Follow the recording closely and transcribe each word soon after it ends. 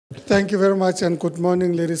Thank you very much, and good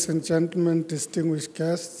morning, ladies and gentlemen, distinguished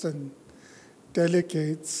guests and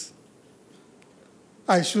delegates.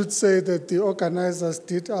 I should say that the organizers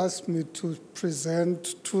did ask me to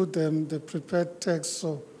present to them the prepared text,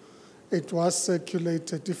 so it was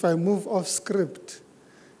circulated. If I move off script,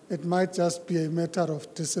 it might just be a matter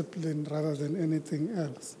of discipline rather than anything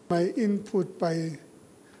else. My input by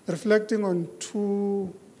reflecting on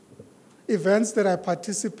two events that I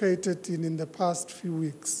participated in the past few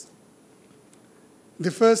weeks. The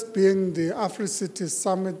first being the Afri-Cities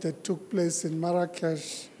Summit that took place in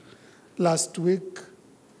Marrakesh last week,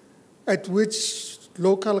 at which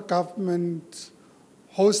local government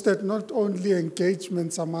hosted not only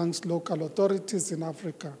engagements amongst local authorities in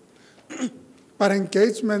Africa, but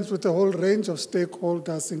engagements with a whole range of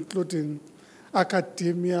stakeholders, including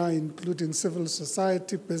academia, including civil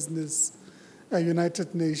society, business,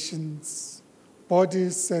 United Nations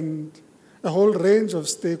bodies, and a whole range of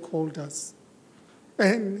stakeholders.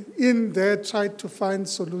 And in there, tried to find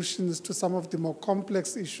solutions to some of the more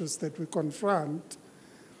complex issues that we confront,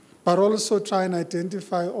 but also try and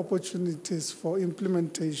identify opportunities for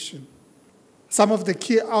implementation. Some of the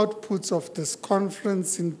key outputs of this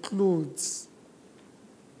conference includes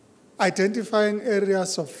identifying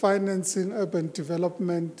areas of financing urban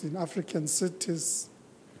development in African cities,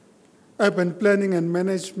 urban planning and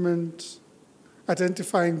management,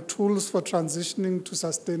 identifying tools for transitioning to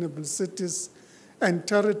sustainable cities and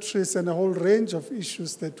territories, and a whole range of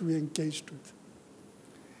issues that we engaged with.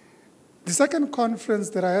 The second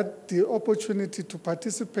conference that I had the opportunity to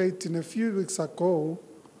participate in a few weeks ago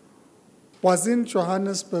was in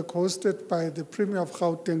Johannesburg, hosted by the Premier of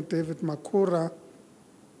Gauteng, David Makhura,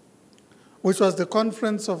 which was the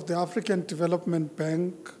conference of the African Development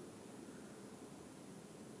Bank,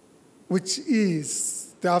 which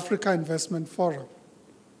is the Africa Investment Forum.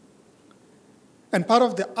 And part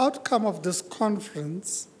of the outcome of this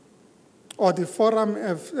conference, or the forum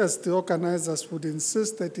as the organizers would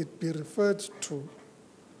insist that it be referred to,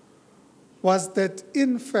 was that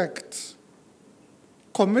in fact,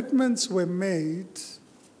 commitments were made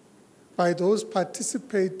by those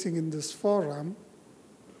participating in this forum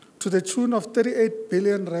to the tune of 38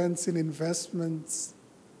 billion rands in investments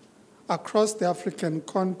across the African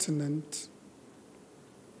continent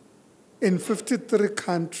in 53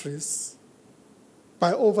 countries,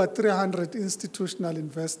 by over 300 institutional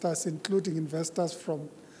investors, including investors from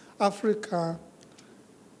Africa.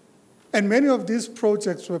 And many of these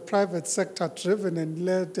projects were private sector driven and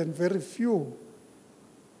led, and very few,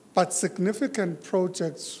 but significant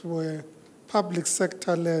projects were public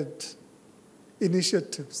sector led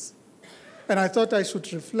initiatives. And I thought I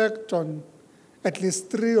should reflect on at least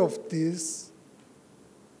three of these.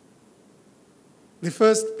 The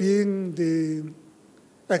first being the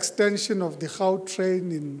extension of the Gautrain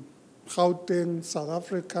in Gauteng, South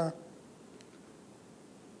Africa,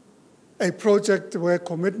 a project where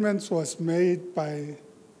commitments was made by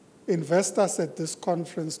investors at this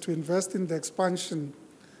conference to invest in the expansion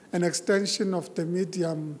and extension of the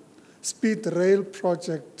medium speed rail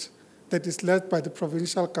project that is led by the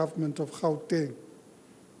provincial government of Gauteng.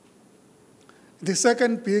 The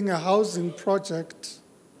second being a housing project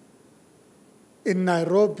in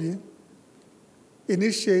Nairobi,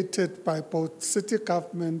 initiated by both city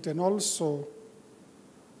government and also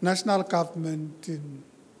national government in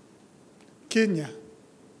Kenya.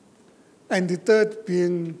 And the third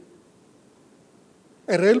being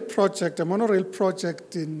a rail project, a monorail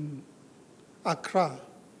project in Accra.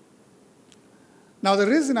 Now, the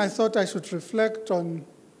reason I thought I should reflect on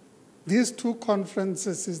these two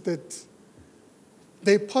conferences is that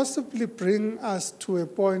they possibly bring us to a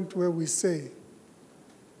point where we say,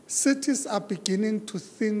 cities are beginning to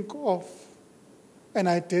think of and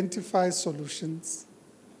identify solutions.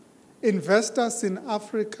 Investors in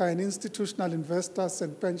Africa and institutional investors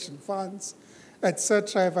and pension funds,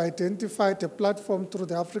 etc., have identified a platform through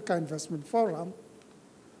the Africa Investment Forum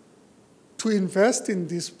to invest in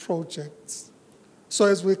these projects. So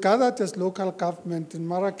as we gathered as local government in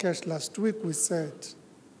Marrakesh last week, we said,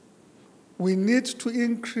 we need to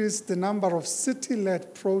increase the number of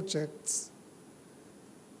city-led projects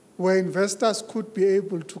where investors could be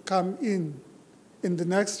able to come in the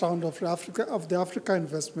next round of the Africa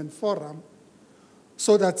Investment Forum,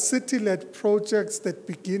 so that city-led projects that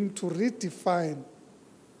begin to redefine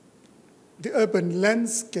the urban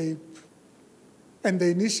landscape and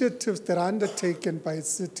the initiatives that are undertaken by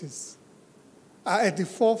cities are at the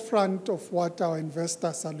forefront of what our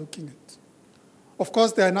investors are looking at. Of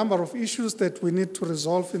course, there are a number of issues that we need to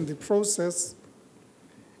resolve in the process,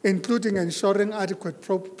 including ensuring adequate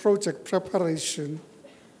project preparation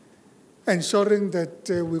ensuring that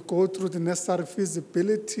we go through the necessary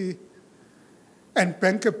feasibility and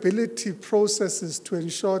bankability processes to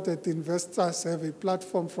ensure that the investors have a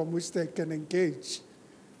platform from which they can engage.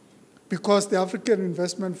 Because the African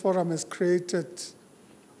Investment Forum has created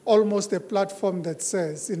almost a platform that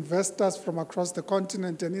says investors from across the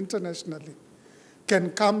continent and internationally can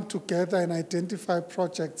come together and identify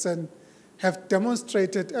projects and have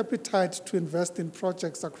demonstrated appetite to invest in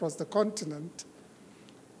projects across the continent.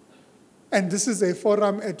 And this is a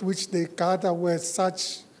forum at which they gather where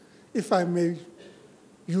such, if I may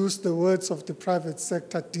use the words of the private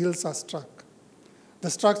sector, deals are struck. The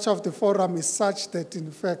structure of the forum is such that,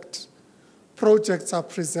 in fact, projects are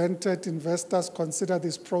presented, investors consider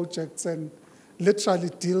these projects, and literally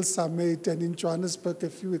deals are made. And in Johannesburg a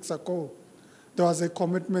few weeks ago, there was a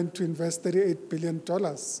commitment to invest $38 billion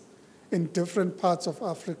in different parts of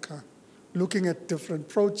Africa, looking at different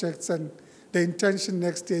projects, and the intention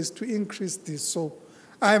next year is to increase this. So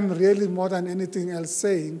I'm really, more than anything else,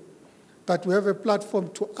 saying that we have a platform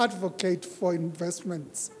to advocate for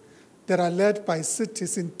investments that are led by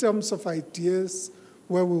cities in terms of ideas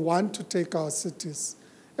where we want to take our cities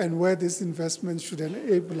and where these investments should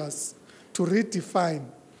enable us to redefine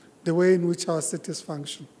the way in which our cities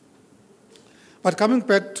function. But coming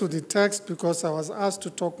back to the text, because I was asked to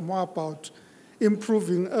talk more about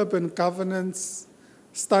improving urban governance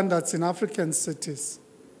standards in African cities,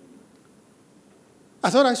 I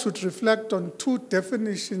thought I should reflect on two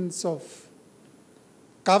definitions of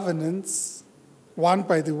governance, one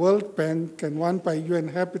by the World Bank and one by UN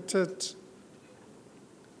Habitat,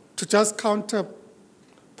 to just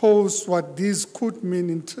counterpose what these could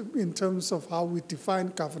mean in terms of how we define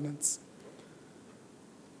governance.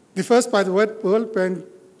 The first, by the World Bank,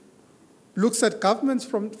 looks at governance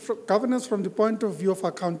from the point of view of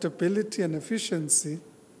accountability and efficiency.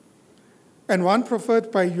 And one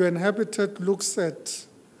preferred by UN Habitat looks at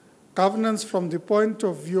governance from the point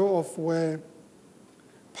of view of where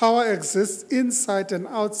power exists inside and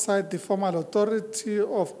outside the formal authority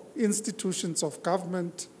of institutions of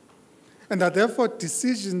government, and that therefore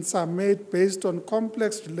decisions are made based on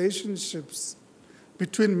complex relationships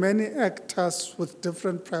between many actors with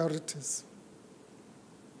different priorities.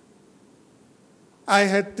 I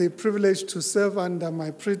had the privilege to serve under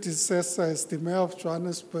my predecessor as the mayor of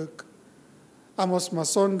Johannesburg, Amos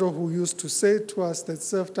Masondo, who used to say to us, that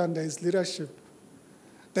served under his leadership,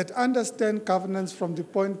 that understand governance from the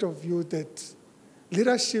point of view that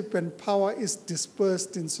leadership and power is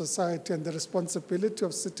dispersed in society, and the responsibility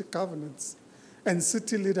of city governance and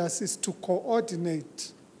city leaders is to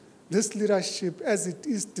coordinate this leadership as it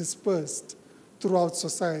is dispersed throughout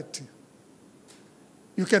society.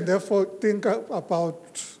 You can therefore think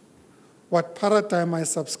about what paradigm I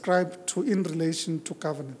subscribe to in relation to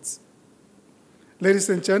governance. Ladies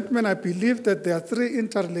and gentlemen, I believe that there are three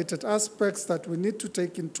interrelated aspects that we need to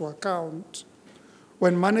take into account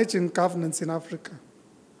when managing governance in Africa.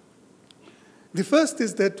 The first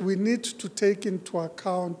is that we need to take into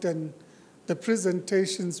account, and the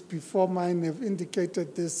presentations before mine have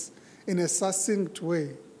indicated this in a succinct way,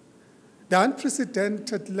 the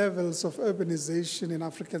unprecedented levels of urbanization in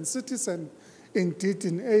African cities and indeed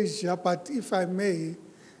in Asia, but if I may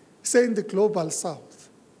say in the global south.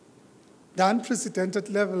 The unprecedented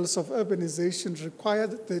levels of urbanization require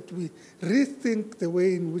that we rethink the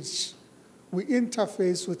way in which we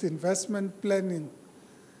interface with investment planning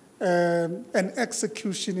and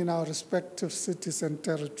execution in our respective cities and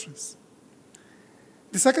territories.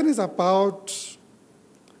 The second is about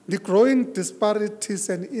the growing disparities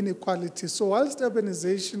and inequalities. So whilst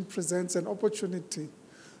urbanization presents an opportunity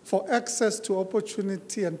for access to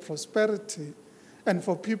opportunity and prosperity, and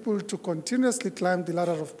for people to continuously climb the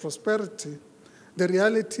ladder of prosperity, the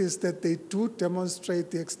reality is that they do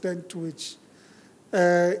demonstrate the extent to which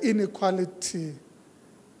inequality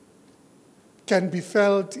can be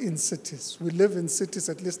felt in cities. We live in cities,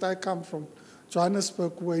 at least I come from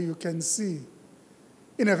Johannesburg, where you can see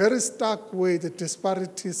in a very stark way the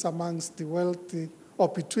disparities amongst the wealthy, or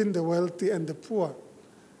between the wealthy and the poor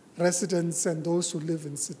residents and those who live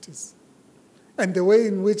in cities. And the way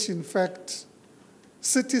in which, in fact,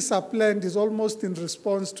 cities are planned is almost in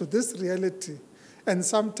response to this reality, and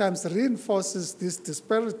sometimes reinforces these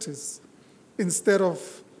disparities instead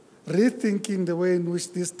of rethinking the way in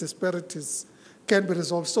which these disparities can be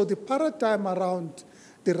resolved. So the paradigm around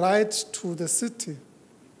the right to the city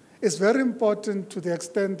is very important to the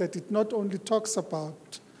extent that it not only talks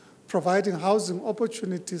about providing housing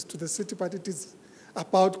opportunities to the city, but it is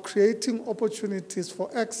about creating opportunities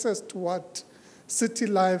for access to what city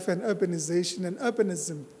life and urbanization and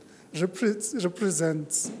urbanism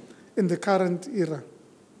represents in the current era.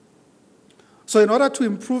 So in order to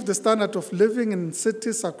improve the standard of living in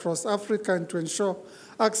cities across Africa and to ensure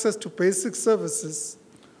access to basic services,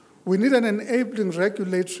 we need an enabling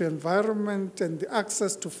regulatory environment and the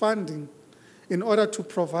access to funding in order to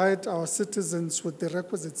provide our citizens with the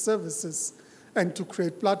requisite services and to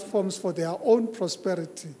create platforms for their own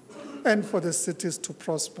prosperity and for the cities to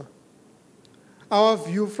prosper. Our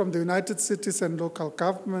view from the United Cities and local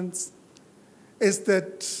governments is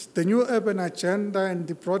that the new urban agenda and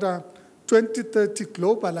the broader 2030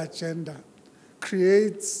 global agenda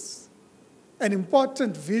creates an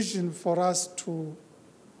important vision for us to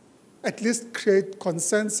at least create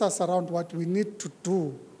consensus around what we need to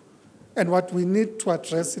do and what we need to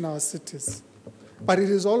address in our cities. But it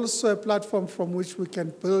is also a platform from which we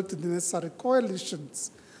can build the necessary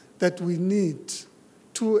coalitions that we need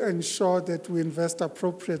to ensure that we invest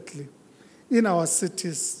appropriately in our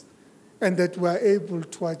cities and that we are able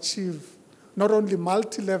to achieve not only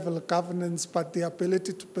multi-level governance, but the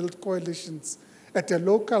ability to build coalitions at a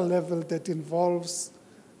local level that involves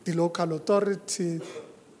the local authority,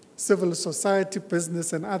 civil society,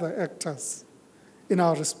 business, and other actors in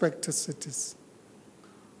our respective cities.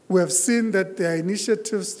 We have seen that there are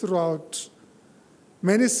initiatives throughout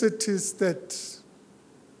many cities that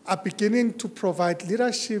are beginning to provide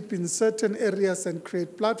leadership in certain areas and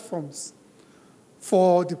create platforms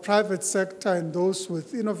for the private sector and those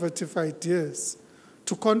with innovative ideas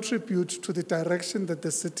to contribute to the direction that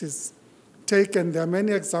the cities take. And there are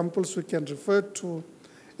many examples we can refer to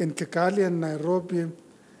in Kigali and Nairobi,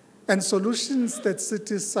 and solutions that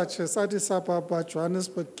cities such as Addis Ababa,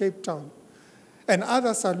 Johannesburg, Cape Town, and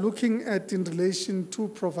others are looking at in relation to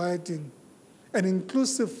providing an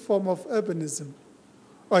inclusive form of urbanism,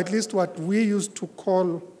 or at least what we used to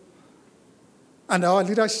call, and our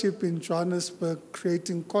leadership in Johannesburg,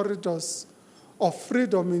 creating corridors of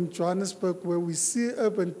freedom in Johannesburg, where we see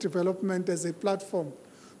urban development as a platform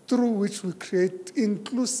through which we create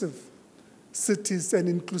inclusive cities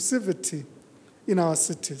and inclusivity in our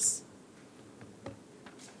cities.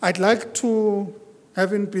 I'd like to,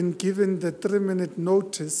 having been given the 3-minute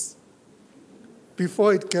notice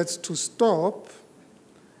before it gets to stop,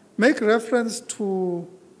 make reference to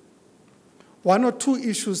one or two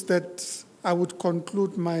issues that I would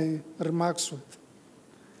conclude my remarks with.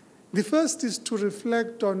 The first is to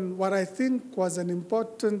reflect on what I think was an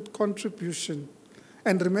important contribution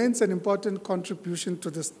and remains an important contribution to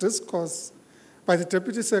this discourse by the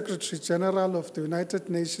Deputy Secretary General of the United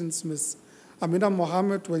Nations, Ms. Amina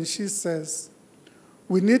Mohammed, when she says,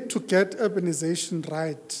 we need to get urbanization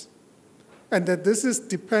right, and that this is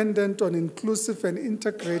dependent on inclusive and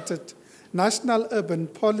integrated national urban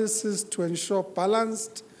policies to ensure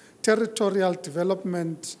balanced territorial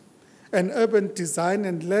development and urban design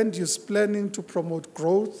and land use planning to promote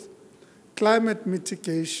growth, climate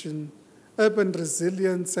mitigation, urban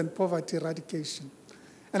resilience, and poverty eradication.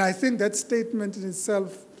 And I think that statement in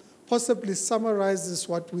itself possibly summarizes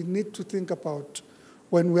what we need to think about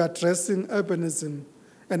when we're addressing urbanism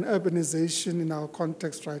and urbanization in our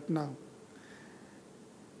context right now.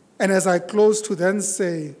 And as I close, to then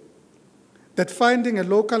say that finding a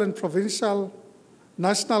local and provincial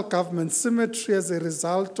national government symmetry as a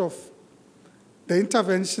result of the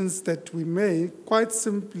interventions that we make, quite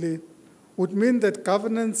simply, would mean that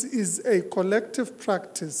governance is a collective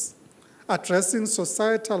practice addressing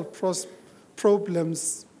societal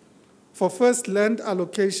problems for first, land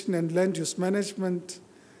allocation and land use management,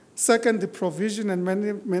 second, the provision and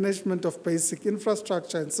management of basic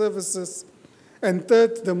infrastructure and services, and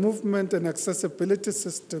third, the movement and accessibility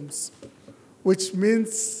systems, which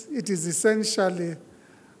means it is essentially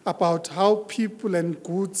about how people and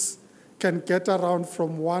goods can get around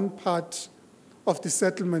from one part of the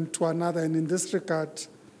settlement to another. And in this regard,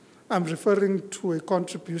 I'm referring to a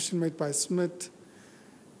contribution made by Smith,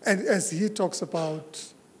 and as he talks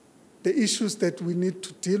about the issues that we need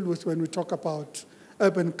to deal with when we talk about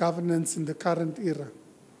urban governance in the current era.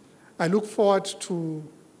 I look forward to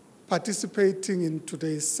participating in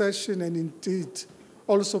today's session and indeed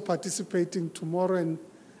also participating tomorrow and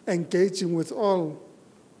engaging with all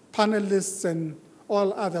panelists and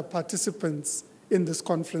all other participants in this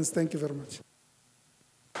conference. Thank you very much.